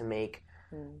do that, to make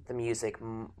the music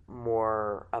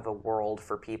more of a world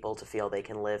for people to feel they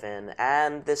can live in,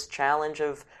 and this challenge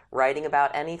of writing about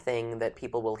anything that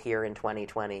people will hear in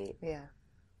 2020.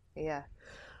 Yeah.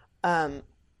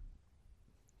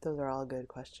 Those are all good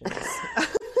questions.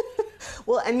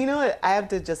 Well, and you know what? I have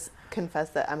to just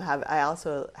confess that I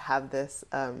also have this.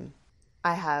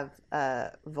 I have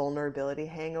a vulnerability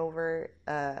hangover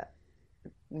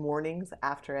mornings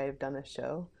after I've done a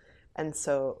show, and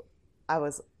so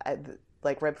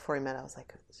like right before we met, I was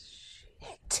like,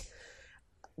 shit,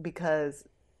 because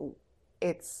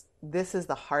this is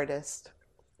the hardest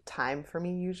time for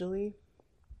me usually.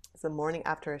 It's the morning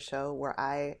after a show where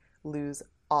I lose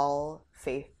all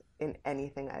faith in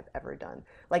anything I've ever done.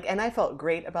 Like, and I felt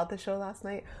great about the show last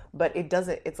night, but it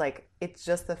doesn't, it's like, it's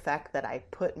just the fact that I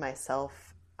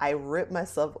ripped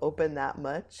myself open that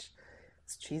much,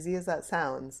 as cheesy as that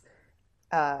sounds.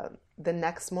 The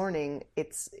next morning,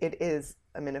 it is,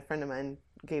 I mean, a friend of mine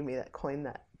gave me that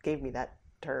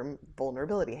term,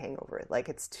 vulnerability hangover. Like,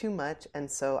 it's too much, and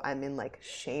so I'm in like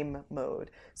shame mode.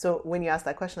 So when you ask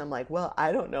that question, I'm like, well,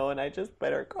 I don't know, and I just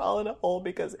better crawl in a hole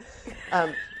because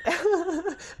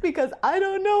because I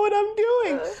don't know what I'm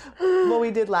doing. What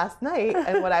we did last night,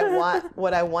 and what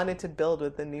I wanted to build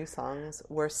with the new songs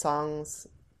were songs.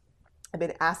 I've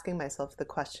been asking myself the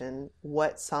question,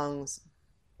 what songs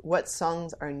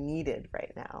are needed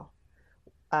right now?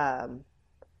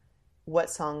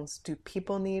 What songs do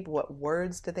people need? What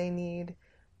words do they need?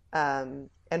 And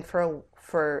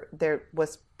for there,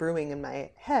 what's brewing in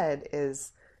my head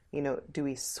is, do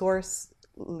we source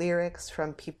lyrics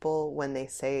from people when they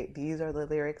say, these are the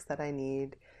lyrics that I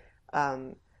need?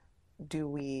 Do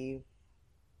we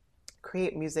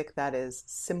create music that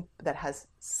has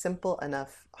simple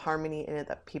enough harmony in it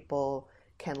that people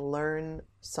can learn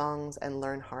songs and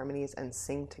learn harmonies and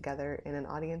sing together in an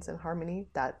audience in harmony?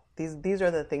 That these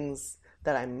are the things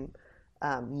that I'm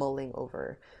mulling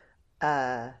over.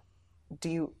 And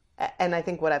I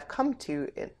think what I've come to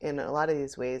in a lot of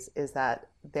these ways is that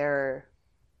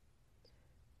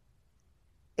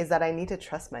I need to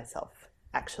trust myself,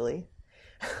 actually.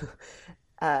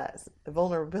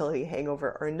 Vulnerability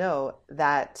hangover or no,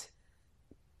 that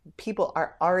people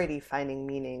are already finding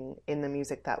meaning in the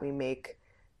music that we make.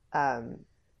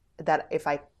 That if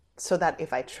I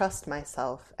trust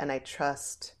myself and I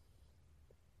trust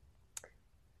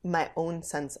my own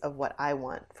sense of what I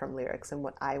want from lyrics and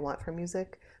what I want from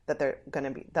music, that they're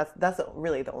gonna be, that's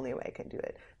really the only way I can do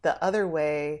it. The other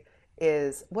way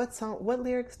is, what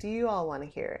lyrics do you all want to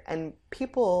hear? And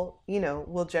people,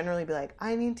 will generally be like,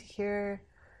 I need to hear,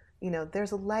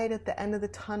 there's a light at the end of the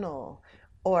tunnel,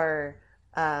 or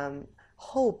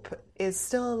hope is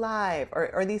still alive,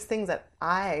 or these things that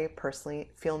I personally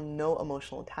feel no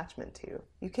emotional attachment to.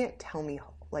 You can't tell me,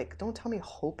 don't tell me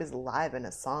hope is alive in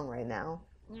a song right now.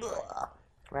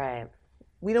 Right.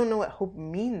 We don't know what hope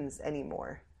means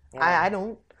anymore. Yeah. I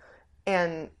don't.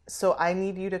 And so I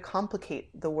need you to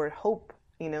complicate the word hope,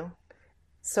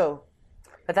 So.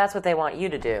 But that's what they want you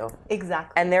to do.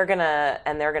 Exactly. And they're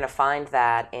gonna find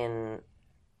that in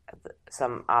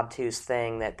some obtuse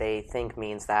thing that they think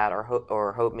means that,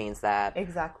 or hope means that.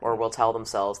 Exactly. Or will tell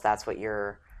themselves that's what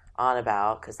you're on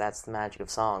about because that's the magic of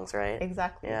songs, right?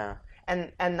 Exactly. Yeah.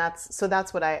 And that's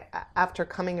what I, after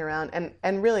coming around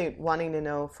and really wanting to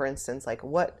know, for instance, like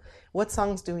what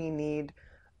songs do we need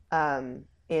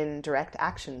in direct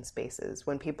action spaces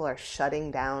when people are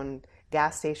shutting down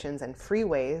gas stations and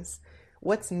freeways?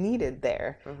 What's needed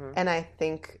there? Mm-hmm. And I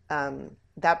think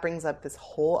that brings up this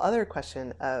whole other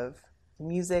question of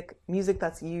music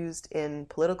that's used in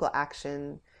political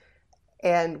action,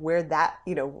 and where that,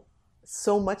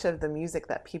 so much of the music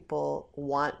that people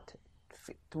want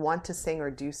to sing or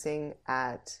do sing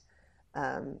at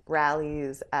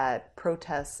rallies, at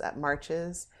protests, at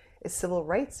marches, is civil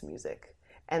rights music.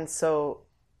 And so,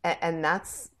 and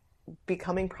that's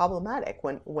becoming problematic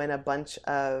when a bunch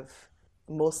of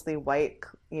mostly white,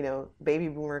 baby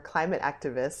boomer climate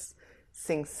activists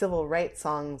sing civil rights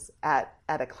songs at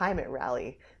a climate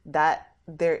rally. That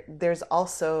there's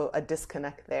also a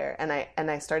disconnect there.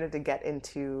 And I started to get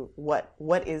into what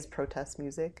is protest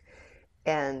music.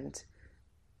 And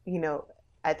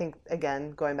I think,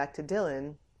 again, going back to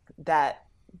Dylan, that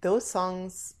those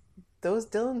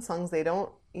Dylan songs, they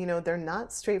don't, they're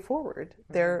not straightforward.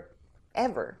 They're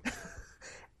ever.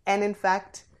 And in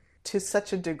fact, to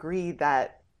such a degree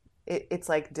that it's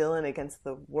like Dylan against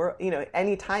the world.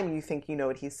 Anytime you think you know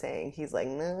what he's saying, he's like,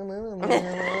 no, no,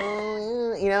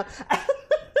 no,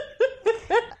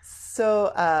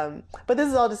 So, but this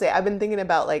is all to say, I've been thinking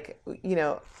about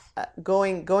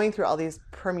going through all these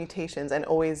permutations and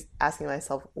always asking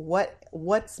myself,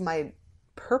 what's my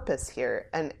purpose here?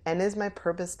 And is my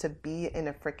purpose to be in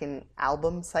a freaking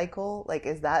album cycle?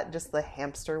 Is that just the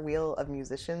hamster wheel of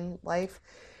musician life?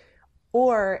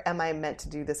 Or am I meant to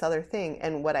do this other thing?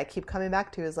 And what I keep coming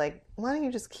back to is why don't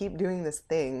you just keep doing this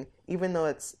thing, even though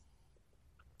it's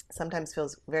sometimes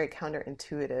feels very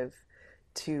counterintuitive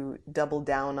to double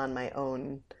down on my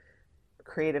own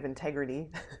creative integrity,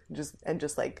 just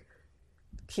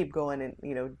keep going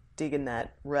and dig in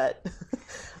that rut.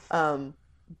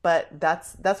 But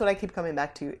that's what I keep coming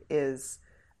back to is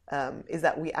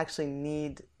that we actually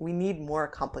need more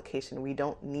complication.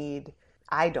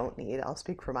 I don't need, I'll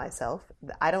speak for myself,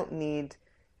 I don't need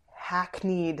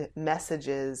hackneyed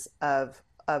messages of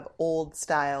old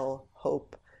style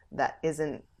hope that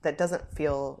doesn't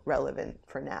feel relevant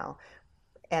for now.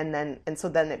 And so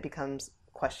then it becomes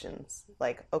questions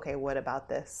like, okay, what about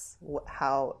this?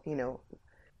 How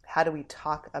do we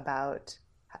talk about,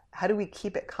 how do we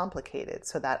keep it complicated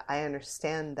so that I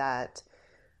understand that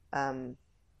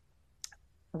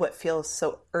what feels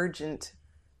so urgent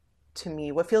to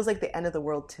me, what feels like the end of the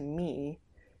world to me,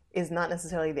 is not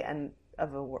necessarily the end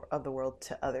of the world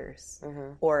to others,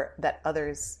 or that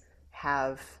others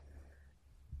have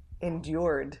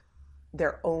endured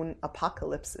their own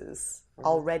apocalypses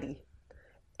already,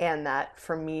 and that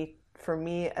for me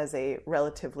as a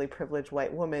relatively privileged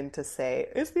white woman to say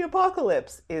it's the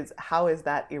apocalypse is, how is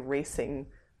that erasing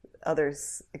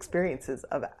others' experiences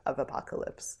of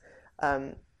apocalypse?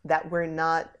 That we're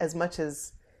not, as much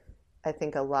as I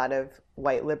think a lot of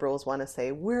white liberals want to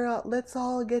say, let's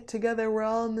all get together, we're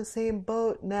all in the same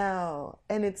boat now,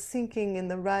 and it's sinking in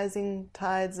the rising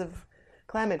tides of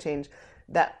climate change,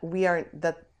 that we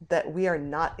are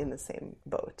not in the same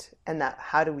boat, and that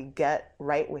how do we get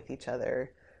right with each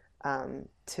other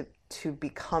to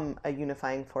become a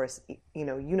unifying force,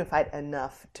 unified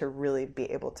enough to really be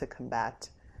able to combat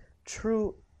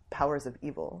true powers of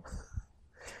evil.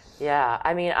 Yeah,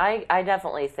 I mean, I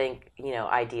definitely think,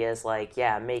 ideas like,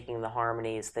 making the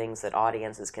harmonies things that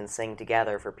audiences can sing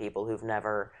together for people who've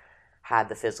never had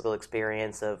the physical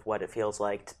experience of what it feels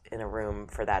like in a room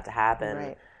for that to happen.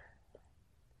 Right.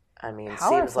 I mean,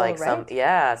 powerful, seems like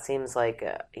right? seems like,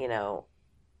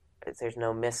 there's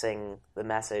no missing the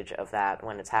message of that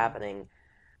when it's happening.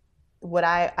 What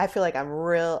I feel like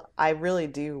I really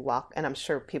do walk, and I'm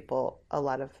sure people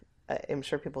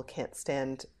can't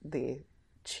stand the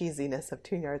cheesiness of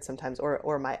Tune Yards sometimes,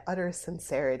 or my utter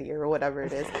sincerity or whatever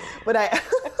it is, but I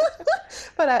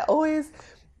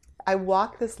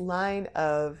walk this line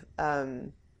of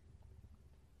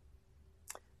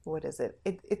what is it?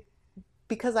 It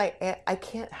because I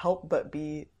can't help but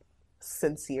be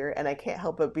sincere, and I can't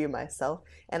help but be myself.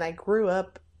 And I grew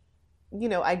up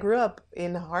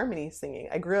in harmony singing.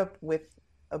 I grew up with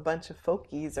a bunch of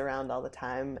folkies around all the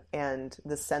time, and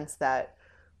the sense that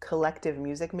collective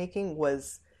music making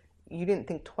was, you didn't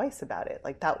think twice about it.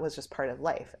 Like, that was just part of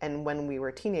life. And when we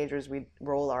were teenagers, we'd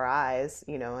roll our eyes,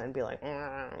 and be like,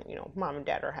 mom and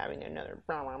dad are having another,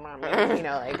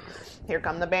 like, here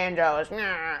come the banjos,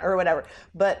 or whatever.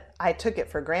 But I took it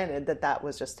for granted that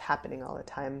was just happening all the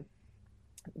time.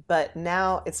 But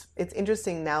now it's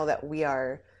interesting now that we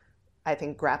are, I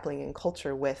think, grappling in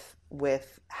culture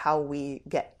with how we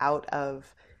get out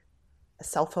of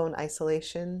cell phone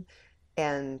isolation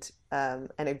and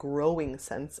a growing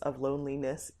sense of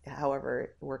loneliness,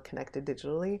 however we're connected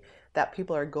digitally, that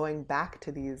people are going back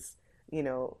to these,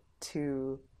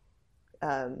 to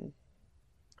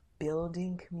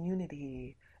building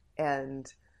community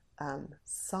and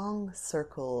song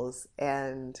circles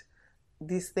and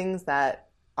these things that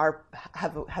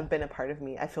have been a part of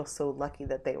me. I feel so lucky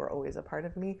that they were always a part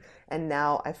of me, and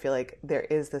now I feel like there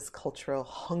is this cultural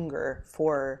hunger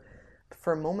for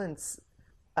moments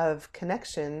of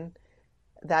connection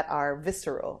that are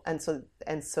visceral, and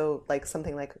so like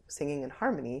something like singing in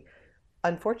harmony.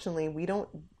 Unfortunately, I'm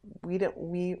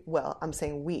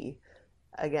saying we,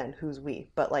 again, who's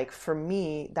we? But like for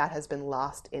me, that has been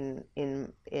lost in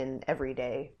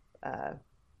everyday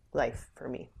life for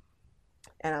me.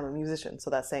 And I'm a musician, so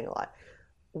that's saying a lot.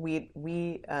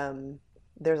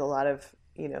 There's a lot of,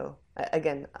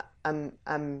 again,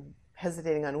 I'm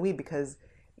hesitating on we because,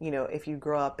 if you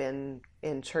grow up in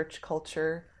church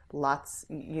culture,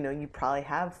 you probably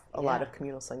have a lot of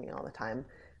communal singing all the time.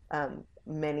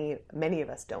 Many of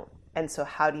us don't. And so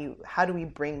how do we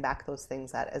bring back those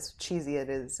things that, as cheesy it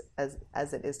is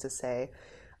as it is to say,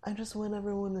 I just want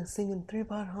everyone to sing in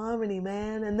 3-part harmony,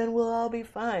 man, and then we'll all be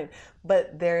fine.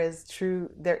 But there is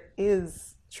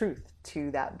truth to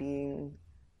that being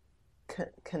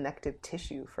connective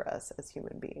tissue for us as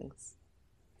human beings.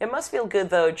 It must feel good,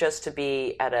 though, just to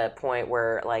be at a point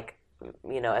where, like,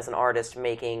 as an artist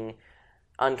making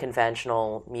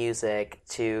unconventional music,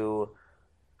 to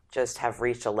just have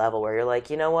reached a level where you're like,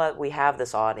 you know what, we have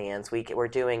this audience, we're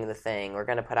doing the thing, we're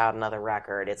going to put out another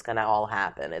record, it's going to all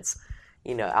happen. It's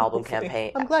album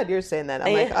campaign. I'm glad you're saying that.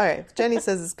 I'm like, all right, if Jenny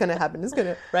says it's going to happen, it's going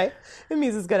to, right? It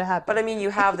means it's going to happen. But I mean, you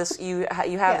have this, you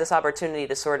have this opportunity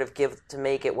to sort of to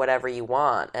make it whatever you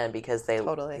want, and because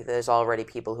there's already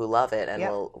people who love it and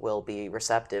will be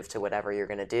receptive to whatever you're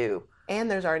going to do. And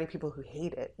there's already people who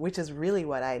hate it, which is really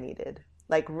what I needed.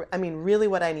 Like, I mean, really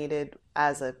what I needed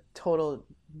as a total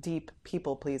deep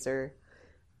people pleaser.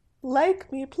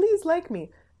 Like me, please like me.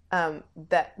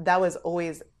 That was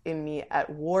always in me, at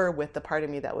war with the part of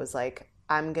me that was like,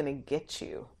 I'm gonna get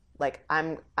you. Like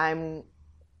I'm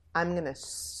gonna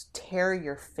tear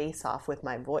your face off with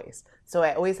my voice. So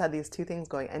I always had these two things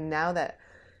going. And now that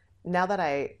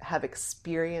I have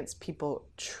experienced people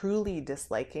truly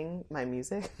disliking my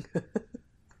music,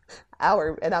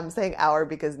 and I'm saying our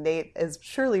because Nate is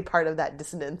surely part of that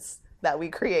dissonance that we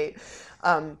create.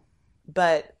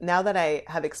 But now that I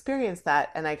have experienced that,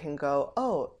 and I can go,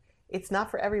 oh, it's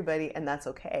not for everybody, and that's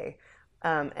okay.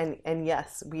 And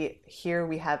yes, we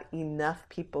have enough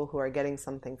people who are getting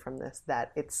something from this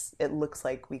that it looks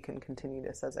like we can continue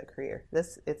this as a career.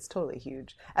 It's totally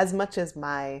huge. As much as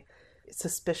my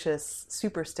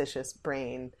superstitious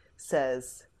brain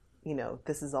says,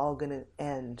 this is all going to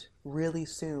end really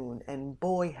soon, and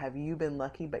boy, have you been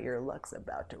lucky, but your luck's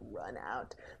about to run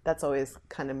out. That's always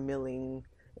kind of milling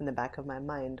in the back of my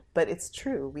mind. But it's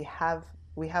true. We have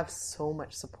so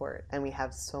much support, and we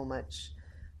have so much.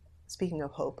 Speaking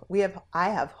of hope, I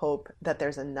have hope that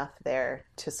there's enough there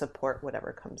to support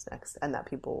whatever comes next, and that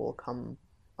people will come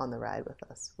on the ride with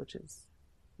us, which is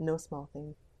no small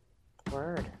thing.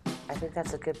 Word. I think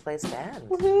that's a good place to end.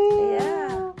 Woo-hoo!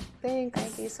 Yeah. Thanks.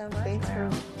 Thank you so much. Thanks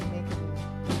Meryl. for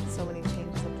making so many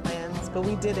changes and plans, but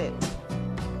we did it.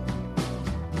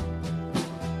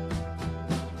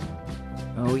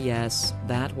 Oh yes,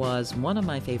 that was one of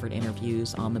my favorite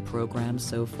interviews on the program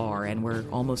so far, and we're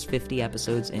almost 50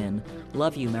 episodes in.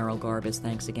 Love you, Merrill Garbus.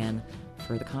 Thanks again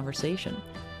for the conversation.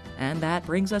 And that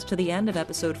brings us to the end of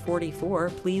episode 44.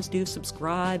 Please do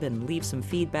subscribe and leave some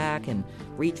feedback and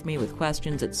reach me with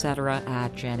questions, etc.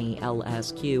 at Jenny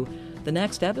LSQ. The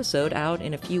next episode, out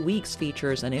in a few weeks,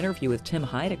 features an interview with Tim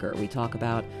Heidecker. We talk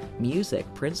about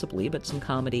music, principally, but some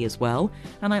comedy as well.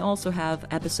 And I also have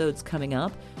episodes coming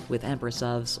up with Empress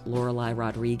of's Lorelei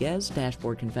Rodriguez,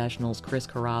 Dashboard Confessionals' Chris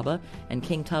Carrabba, and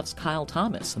King Tuff's Kyle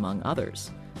Thomas, among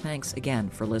others. Thanks again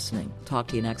for listening. Talk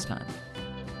to you next time.